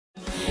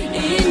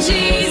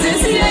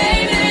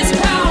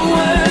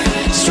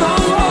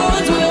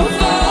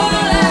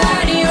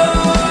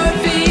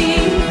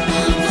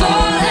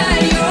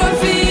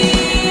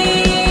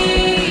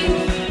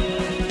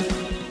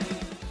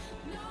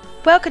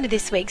Welcome to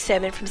this week's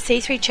sermon from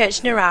C3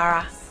 Church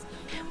Narara.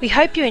 We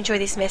hope you enjoy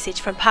this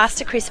message from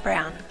Pastor Chris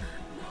Brown.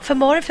 For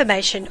more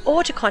information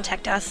or to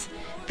contact us,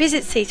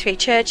 visit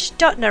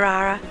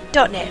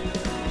c3church.narara.net. In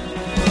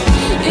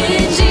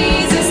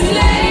Jesus'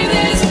 name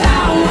there's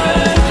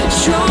power,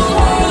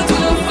 strongholds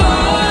will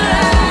fall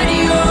at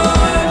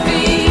your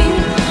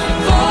feet,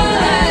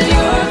 fall at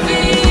your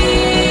feet.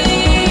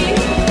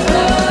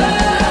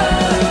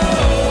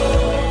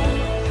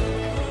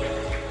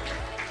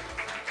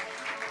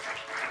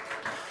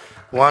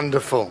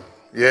 Wonderful.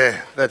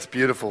 Yeah, that's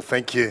beautiful.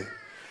 Thank you.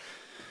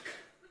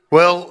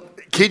 Well,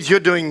 kids, you're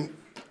doing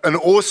an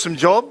awesome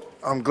job.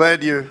 I'm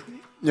glad you're,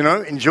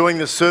 enjoying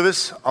the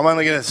service. I'm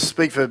only going to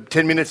speak for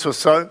 10 minutes or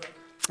so,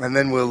 and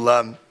then we'll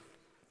I'll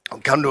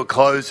come to a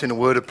close in a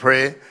word of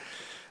prayer.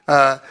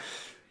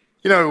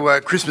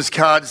 Christmas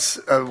cards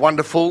are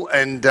wonderful,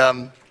 and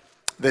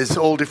there's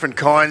all different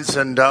kinds,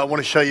 and I want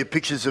to show you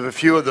pictures of a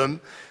few of them.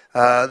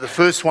 The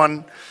first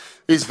one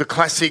is the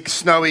classic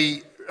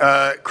snowy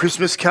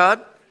Christmas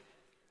card.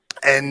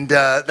 And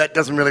that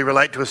doesn't really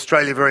relate to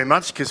Australia very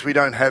much because we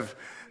don't have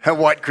a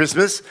white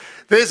Christmas.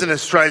 There's an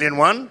Australian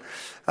one,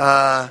 beach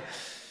on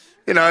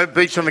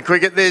the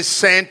cricket. There's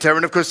Santa.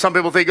 And of course, some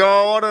people think,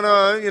 I don't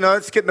know,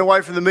 it's getting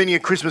away from the meaning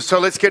of Christmas. So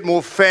let's get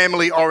more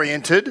family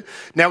oriented.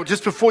 Now,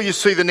 just before you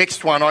see the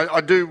next one,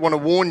 I do want to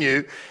warn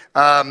you,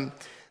 the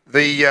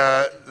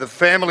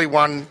family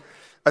one,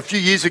 a few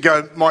years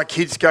ago, my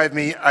kids gave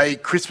me a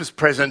Christmas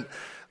present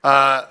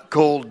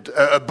called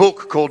a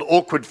book called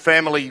Awkward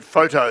Family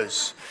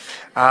Photos.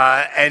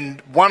 And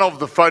one of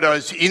the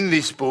photos in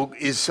this book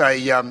is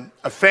a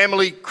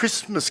family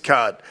Christmas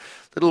card. A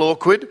little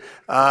awkward,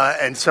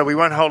 and so we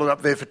won't hold it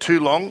up there for too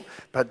long,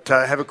 but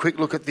have a quick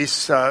look at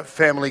this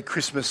family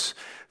Christmas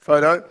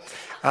photo.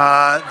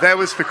 That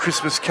was the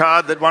Christmas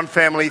card that one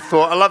family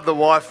thought. I love the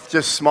wife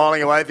just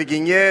smiling away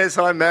thinking, yes,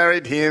 I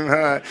married him.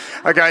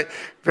 Okay,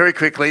 very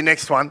quickly,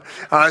 next one.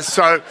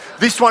 So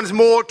this one's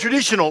more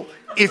traditional.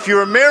 If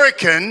you're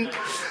American,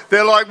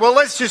 they're like, well,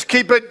 let's just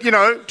keep it,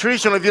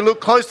 traditional. If you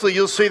look closely,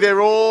 you'll see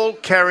they're all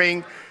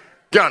carrying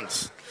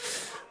guns.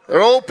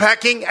 They're all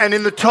packing, and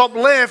in the top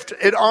left,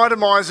 it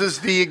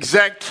itemises the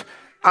exact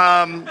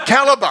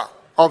calibre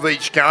of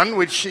each gun,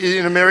 which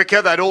in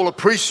America they'd all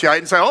appreciate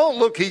and say, oh,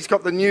 look, he's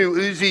got the new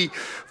Uzi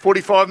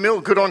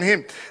 45mm, good on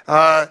him.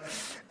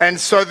 And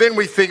so then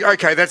we think,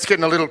 okay, that's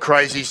getting a little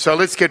crazy, so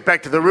let's get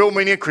back to the real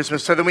meaning of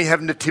Christmas. So then we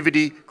have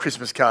nativity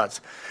Christmas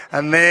cards.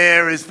 And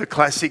there is the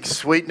classic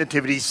sweet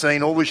nativity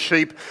scene, all the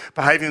sheep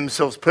behaving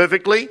themselves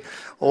perfectly,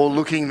 all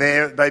looking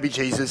there at baby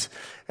Jesus,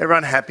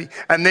 everyone happy.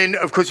 And then,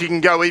 of course, you can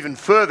go even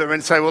further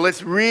and say, well,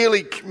 let's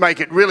really make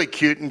it really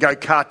cute and go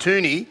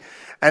cartoony.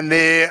 And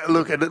there,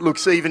 look, it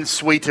looks even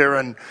sweeter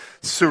and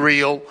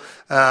surreal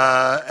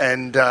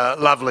and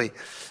lovely.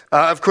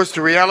 Of course,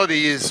 the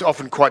reality is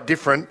often quite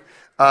different.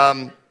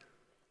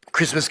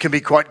 Christmas can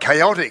be quite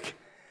chaotic.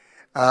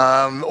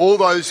 All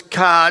those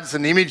cards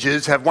and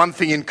images have one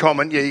thing in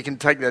common. Yeah, you can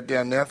take that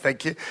down now,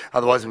 thank you.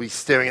 Otherwise we'll be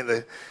staring at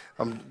the...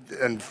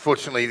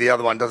 unfortunately, the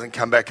other one doesn't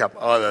come back up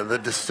either, the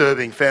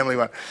disturbing family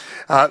one.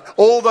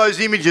 All those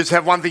images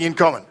have one thing in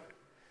common.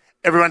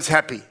 Everyone's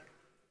happy.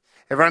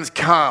 Everyone's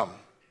calm.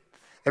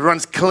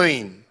 Everyone's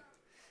clean.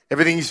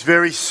 Everything's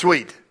very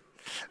sweet.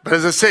 But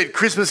as I said,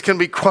 Christmas can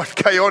be quite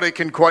chaotic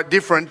and quite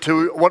different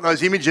to what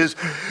those images,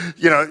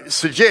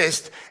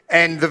 suggest.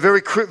 And the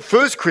very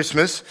first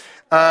Christmas,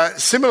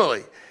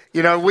 similarly,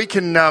 we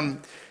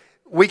can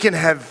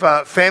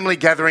have family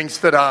gatherings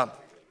that are,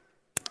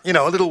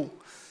 a little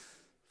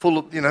full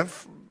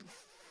of,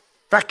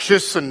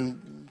 factious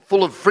and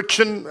full of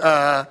friction.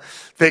 There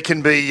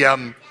can be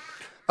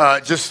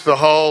just the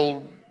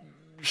whole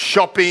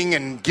shopping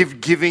and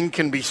giving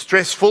can be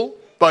stressful,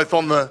 both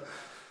on the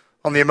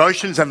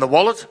emotions and the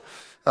wallet.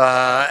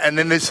 And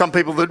then there's some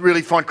people that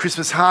really find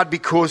Christmas hard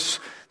because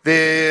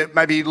they're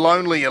maybe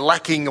lonely or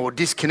lacking or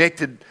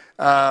disconnected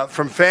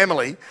from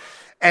family.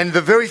 And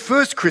the very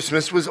first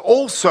Christmas was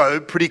also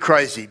pretty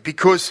crazy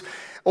because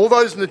all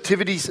those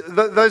nativity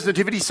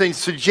scenes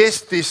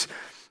suggest this,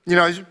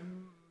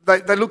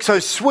 they look so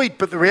sweet,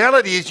 but the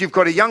reality is you've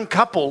got a young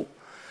couple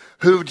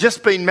who've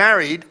just been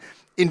married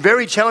in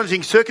very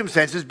challenging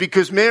circumstances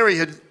because Mary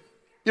had,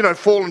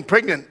 fallen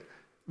pregnant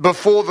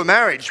before the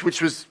marriage,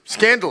 which was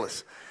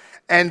scandalous.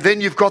 And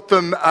then you've got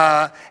them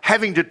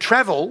having to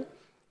travel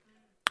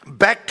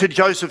back to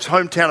Joseph's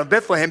hometown of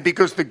Bethlehem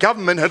because the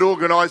government had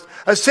organised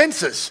a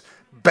census.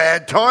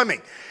 Bad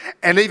timing.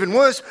 And even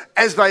worse,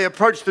 as they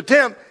approach the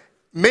town,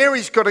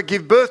 Mary's got to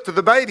give birth to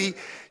the baby,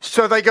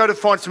 so they go to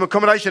find some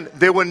accommodation.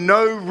 There were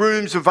no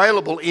rooms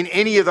available in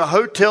any of the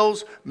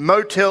hotels,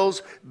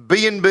 motels,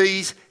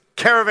 B&Bs,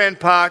 caravan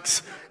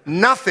parks,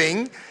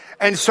 nothing.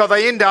 And so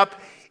they end up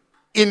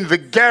in the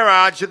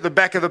garage at the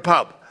back of the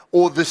pub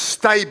or the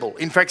stable.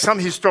 In fact, some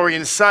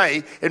historians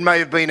say it may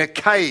have been a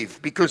cave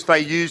because they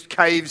used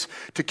caves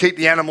to keep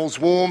the animals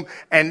warm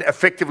and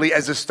effectively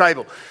as a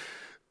stable.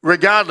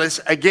 Regardless,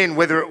 again,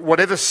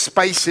 whatever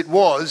space it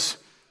was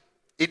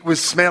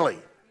smelly.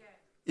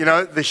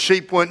 The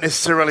sheep weren't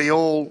necessarily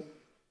all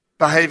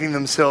behaving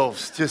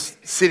themselves,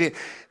 just sitting.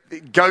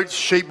 Goats,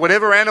 sheep,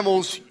 whatever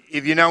animals,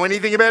 if you know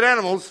anything about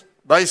animals,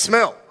 they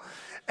smell.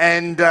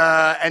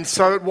 And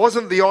so it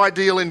wasn't the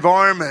ideal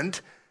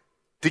environment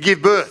to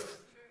give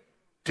birth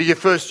to your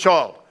first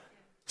child,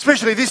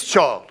 especially this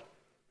child.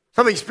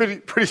 Something's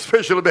pretty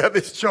special about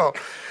this child.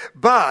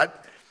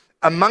 But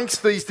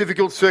amongst these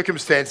difficult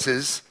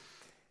circumstances,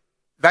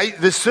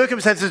 the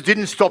circumstances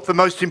didn't stop the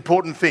most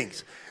important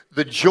things.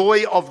 The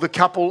joy of the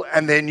couple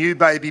and their new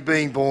baby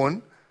being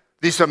born,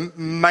 this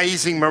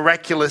amazing,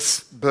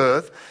 miraculous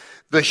birth,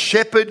 the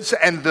shepherds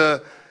and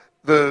the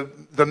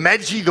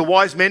magi, the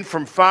wise men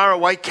from far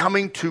away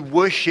coming to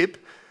worship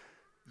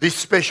this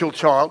special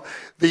child,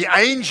 the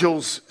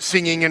angels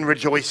singing and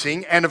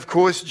rejoicing, and of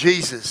course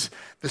Jesus,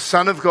 the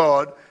Son of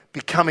God,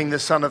 becoming the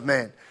Son of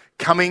Man,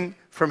 coming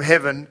from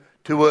heaven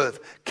to earth,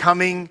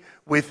 coming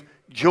with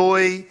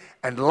joy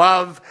and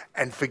love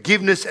and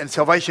forgiveness and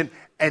salvation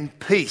and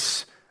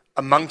peace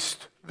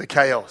amongst the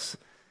chaos.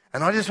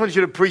 And I just want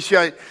you to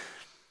appreciate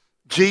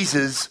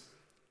Jesus,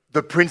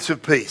 the Prince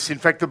of Peace. In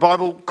fact, the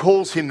Bible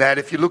calls him that.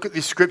 If you look at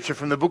this scripture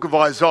from the book of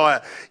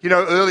Isaiah, you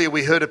know, earlier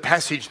we heard a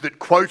passage that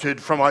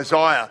quoted from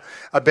Isaiah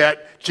about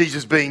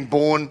Jesus being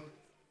born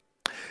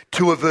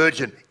to a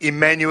virgin,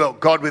 Emmanuel,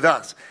 God with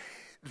us.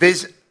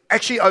 There's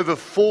actually over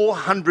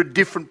 400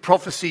 different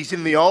prophecies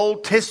in the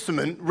Old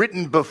Testament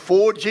written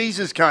before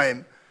Jesus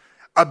came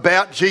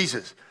about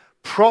Jesus,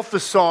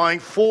 prophesying,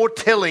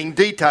 foretelling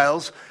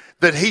details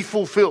that he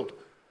fulfilled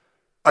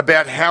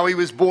about how he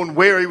was born,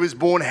 where he was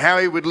born, how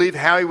he would live,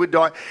 how he would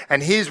die.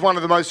 And here's one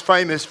of the most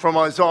famous from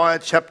Isaiah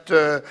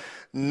chapter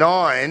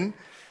 9,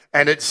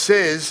 and it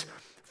says,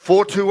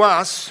 "For to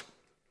us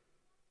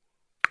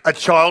a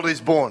child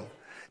is born.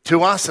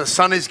 To us a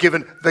son is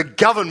given. The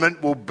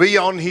government will be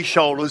on his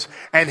shoulders,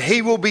 and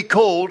he will be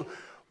called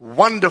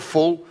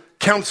Wonderful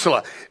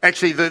Counselor."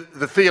 Actually,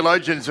 the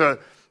theologians are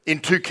in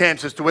two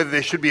camps as to whether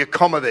there should be a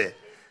comma there.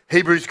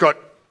 Hebrew's got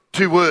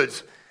two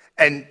words,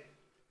 and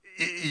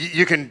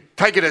you can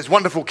take it as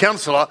Wonderful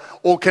Counselor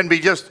or can be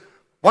just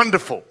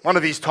Wonderful. One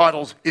of his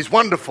titles is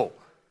Wonderful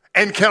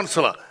and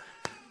Counselor,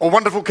 or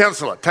Wonderful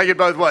Counselor. Take it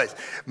both ways.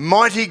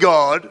 Mighty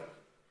God,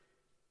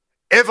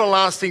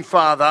 Everlasting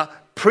Father,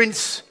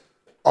 Prince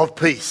of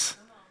Peace.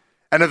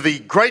 And of the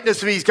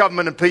greatness of his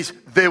government and peace,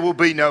 there will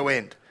be no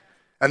end.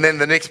 And then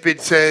the next bit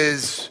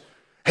says,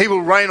 he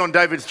will reign on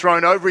David's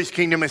throne over his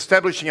kingdom,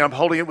 establishing and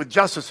upholding it with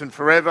justice and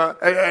forever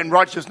and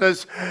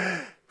righteousness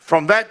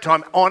from that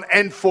time on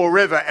and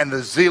forever. And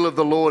the zeal of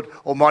the Lord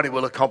Almighty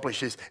will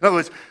accomplish this. In other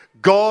words,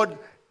 God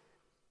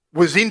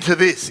was into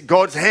this.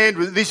 God's hand,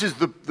 this is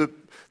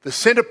the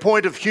center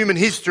point of human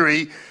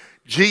history.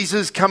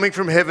 Jesus coming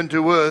from heaven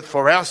to earth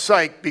for our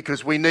sake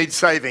because we need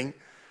saving.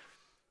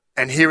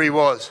 And here he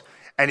was.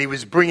 And he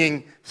was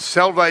bringing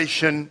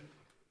salvation,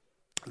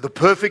 the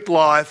perfect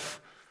life,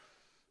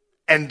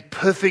 and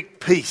perfect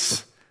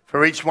peace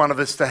for each one of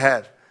us to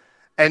have.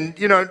 And,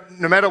 you know,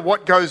 no matter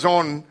what goes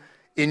on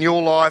in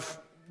your life,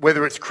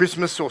 whether it's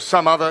Christmas or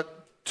some other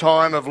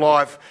time of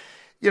life,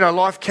 you know,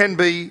 life can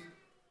be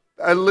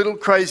a little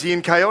crazy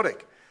and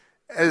chaotic.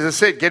 As I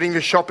said, getting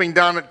the shopping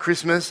done at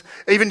Christmas,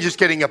 even just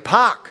getting a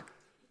park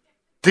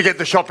to get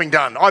the shopping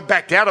done. I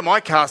backed out of my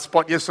car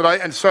spot yesterday,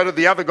 and so did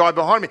the other guy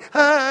behind me.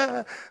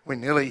 We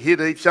nearly hit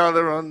each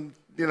other on,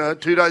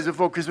 2 days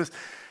before Christmas.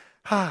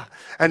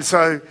 And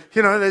so,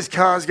 there's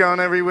cars going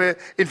everywhere.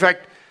 In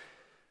fact,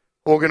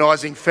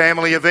 organising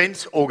family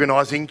events,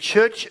 organising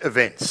church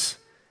events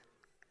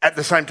at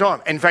the same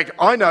time. In fact,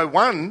 I know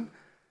one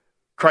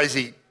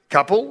crazy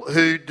couple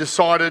who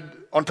decided,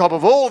 on top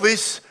of all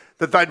this,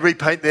 that they'd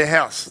repaint their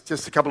house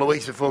just a couple of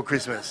weeks before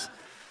Christmas.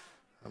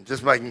 I'm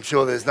just making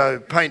sure there's no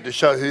paint to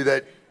show who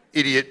that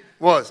idiot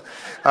was.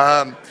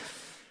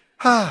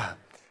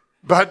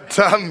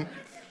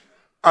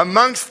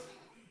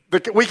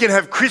 We can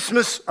have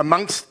Christmas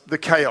amongst the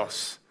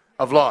chaos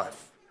of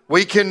life.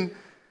 We can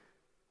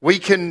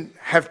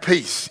have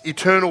peace,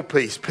 eternal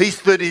peace, peace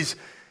that is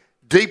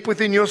deep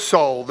within your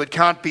soul, that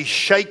can't be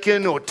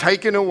shaken or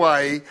taken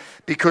away,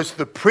 because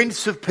the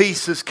Prince of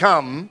Peace has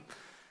come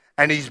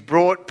and he's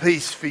brought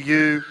peace for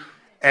you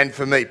and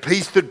for me.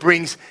 Peace that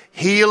brings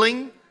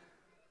healing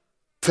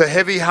to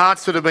heavy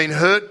hearts that have been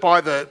hurt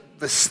by the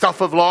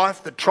stuff of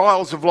life, the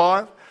trials of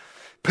life.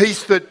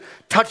 Peace that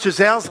touches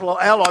our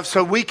lives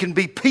so we can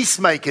be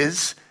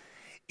peacemakers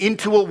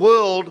into a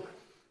world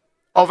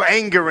of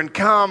anger and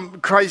calm,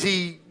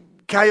 crazy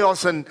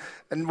chaos, and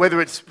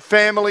whether it's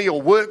family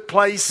or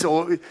workplace,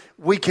 or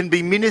we can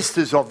be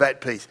ministers of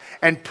that peace.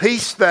 And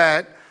peace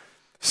that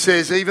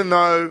says, even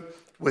though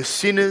we're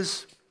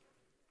sinners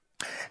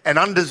and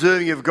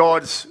undeserving of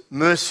God's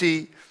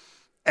mercy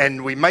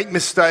and we make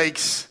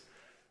mistakes,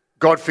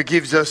 God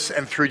forgives us,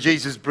 and through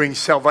Jesus brings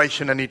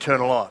salvation and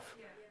eternal life.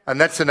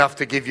 And that's enough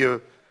to give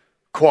you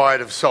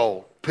quiet of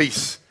soul,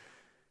 peace.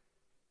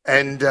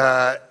 And,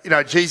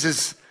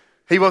 Jesus,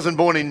 he wasn't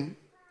born in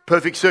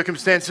perfect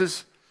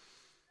circumstances.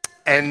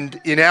 And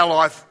in our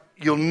life,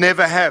 you'll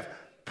never have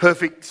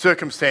perfect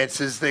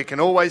circumstances. There can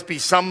always be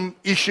some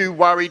issue,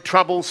 worry,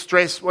 trouble,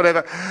 stress,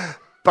 whatever.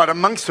 But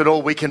amongst it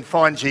all, we can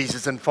find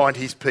Jesus and find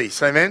his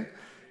peace. Amen?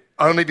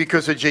 Only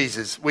because of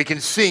Jesus. We can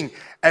sing,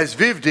 as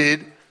Viv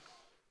did,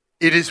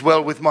 "It is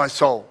well with my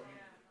soul."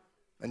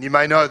 And you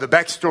may know the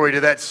backstory to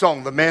that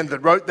song. The man that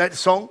wrote that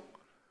song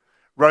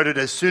wrote it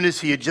as soon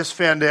as he had just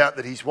found out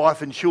that his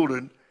wife and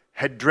children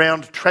had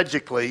drowned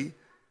tragically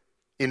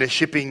in a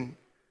shipping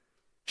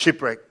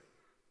shipwreck.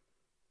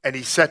 And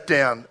he sat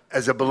down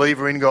as a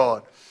believer in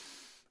God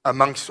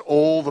amongst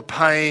all the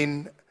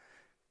pain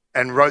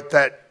and wrote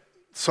that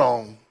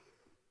song.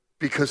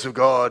 Because of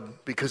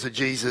God, because of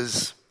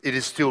Jesus, it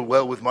is still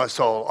well with my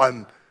soul.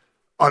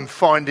 I'm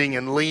finding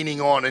and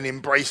leaning on and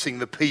embracing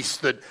the peace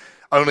that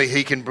only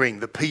he can bring.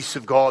 The peace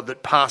of God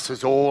that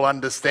passes all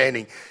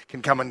understanding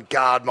can come and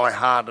guard my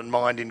heart and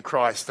mind in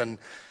Christ. And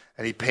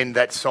he penned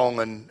that song,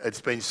 and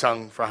it's been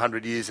sung for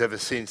 100 years ever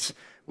since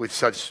with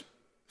such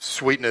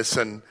sweetness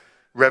and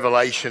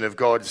revelation of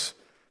God's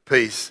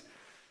peace.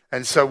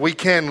 And so we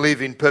can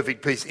live in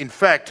perfect peace. In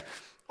fact,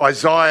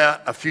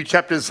 Isaiah, a few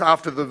chapters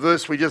after the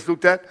verse we just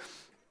looked at,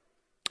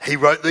 he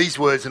wrote these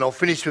words, and I'll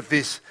finish with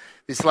this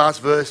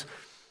last verse.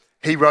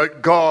 He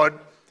wrote, "God,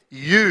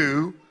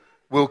 you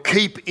will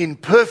keep in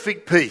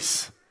perfect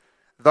peace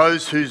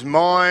those whose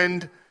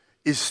mind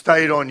is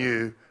stayed on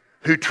you,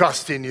 who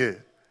trust in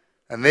you."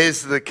 And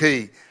there's the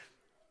key.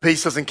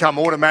 Peace doesn't come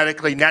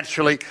automatically,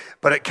 naturally,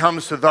 but it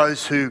comes to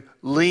those who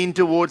lean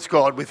towards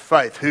God with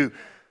faith, who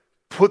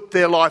put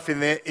their life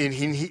in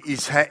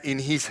his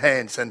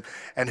hands and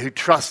who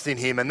trust in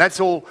him. And that's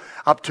all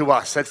up to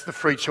us. That's the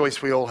free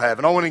choice we all have.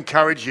 And I want to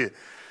encourage you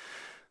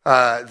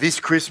this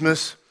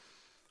Christmas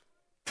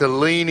to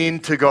lean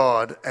into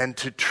God and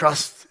to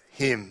trust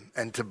him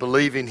and to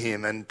believe in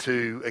him and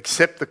to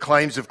accept the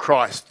claims of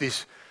Christ.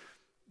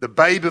 The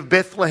babe of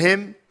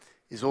Bethlehem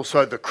is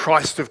also the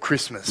Christ of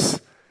Christmas.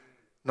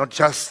 Not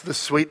just the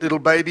sweet little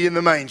baby in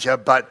the manger,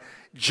 but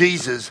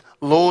Jesus,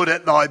 Lord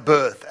at thy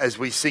birth, as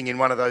we sing in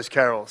one of those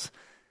carols.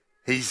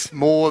 He's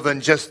more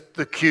than just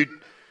the cute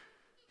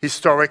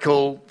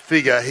historical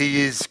figure.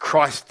 He is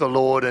Christ the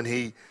Lord, and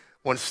he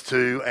wants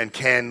to and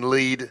can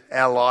lead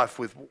our life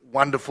with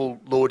wonderful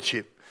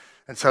lordship.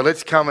 And so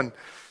let's come and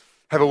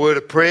have a word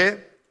of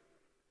prayer,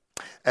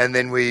 and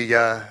then we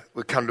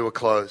come to a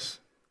close.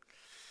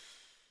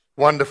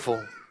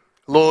 Wonderful.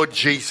 Lord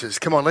Jesus,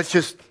 come on, let's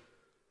just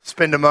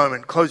spend a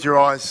moment. Close your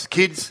eyes.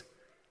 Kids,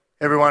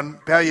 everyone,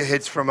 bow your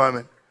heads for a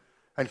moment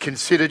and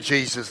consider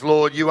Jesus.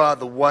 Lord, you are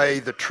the way,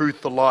 the truth,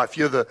 the life.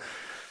 You're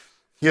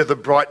the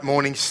bright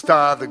morning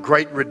star, the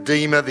great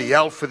Redeemer, the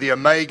Alpha, the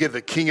Omega,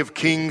 the King of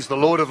Kings, the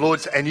Lord of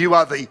Lords, and you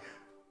are the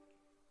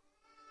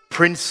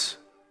Prince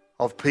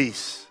of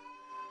Peace.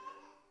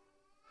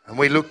 And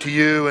we look to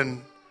you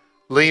and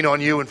lean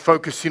on you and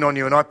focus in on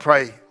you. And I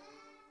pray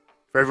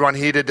for everyone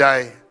here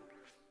today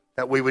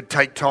that we would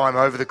take time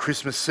over the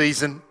Christmas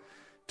season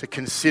to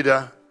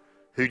consider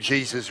who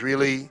Jesus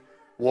really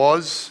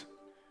was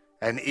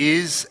and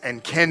is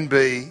and can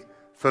be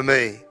for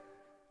me.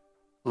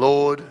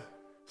 Lord,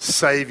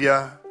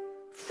 Saviour,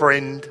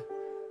 friend,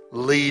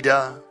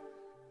 leader,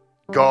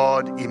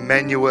 God,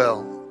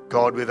 Emmanuel,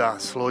 God with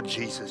us, Lord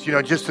Jesus. You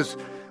know, just as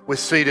we're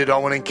seated, I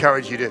want to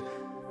encourage you to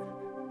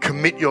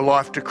commit your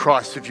life to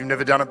Christ if you've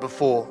never done it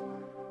before,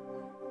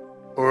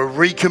 or a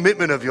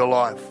recommitment of your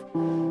life.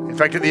 In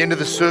fact, at the end of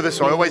the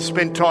service, I always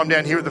spend time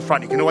down here at the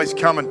front. You can always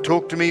come and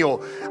talk to me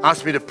or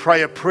ask me to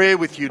pray a prayer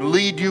with you,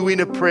 lead you in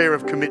a prayer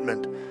of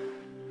commitment.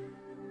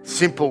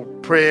 Simple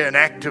prayer, an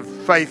act of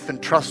faith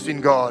and trust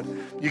in God.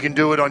 You can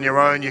do it on your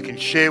own. You can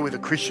share with a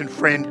Christian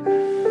friend,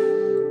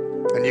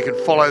 and you can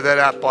follow that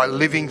up by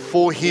living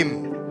for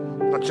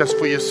him, not just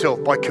for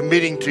yourself, by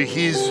committing to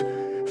his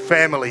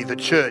family, the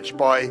church,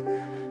 by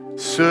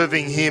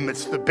serving him.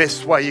 It's the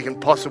best way you can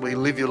possibly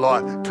live your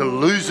life. To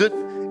lose it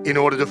in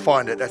order to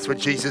find it. That's what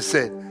Jesus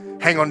said.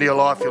 Hang on to your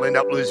life, you'll end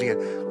up losing it.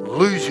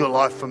 Lose your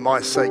life for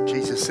my sake,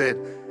 Jesus said,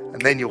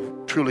 and then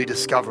you'll truly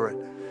discover it.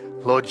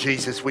 Lord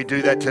Jesus, we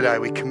do that today.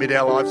 We commit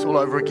our lives all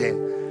over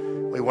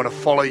again. We want to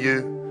follow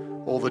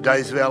you all the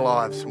days of our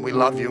lives, and we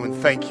love you and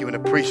thank you and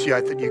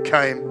appreciate that you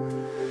came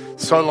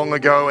so long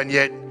ago and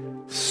yet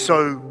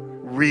so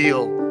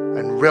real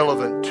and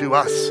relevant to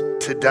us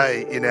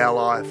today in our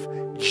life.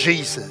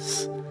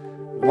 Jesus,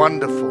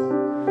 wonderful.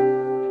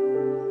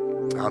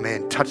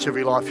 Amen. Touch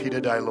every life here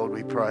today, Lord,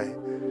 we pray.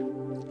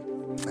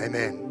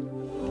 Amen.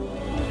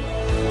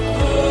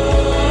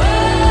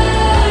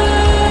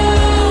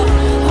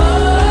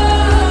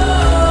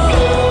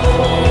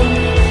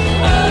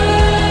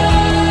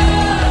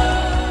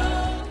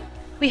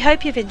 We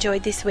hope you've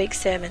enjoyed this week's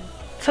sermon.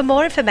 For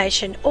more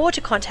information or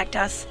to contact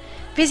us,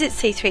 visit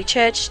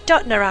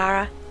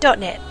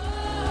c3church.narara.net.